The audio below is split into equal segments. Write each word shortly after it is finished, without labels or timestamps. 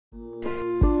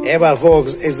Hey my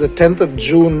folks, it's the 10th of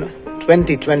June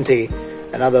 2020,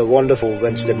 another wonderful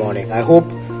Wednesday morning. I hope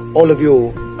all of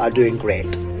you are doing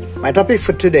great. My topic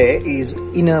for today is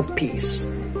inner peace.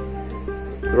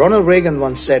 Ronald Reagan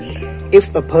once said,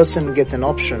 if a person gets an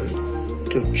option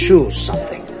to choose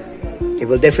something, he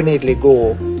will definitely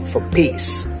go for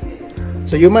peace.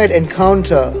 So you might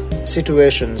encounter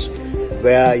situations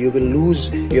where you will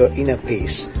lose your inner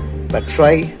peace, but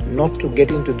try not to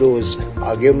get into those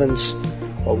arguments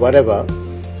or whatever,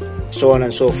 so on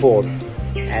and so forth,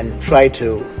 and try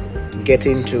to get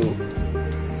into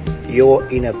your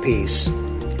inner peace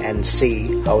and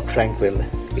see how tranquil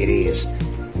it is.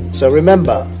 So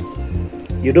remember,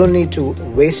 you don't need to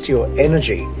waste your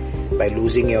energy by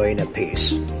losing your inner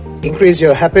peace. Increase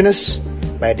your happiness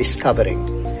by discovering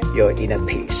your inner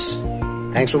peace.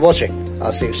 Thanks for watching.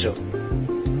 I'll see you soon.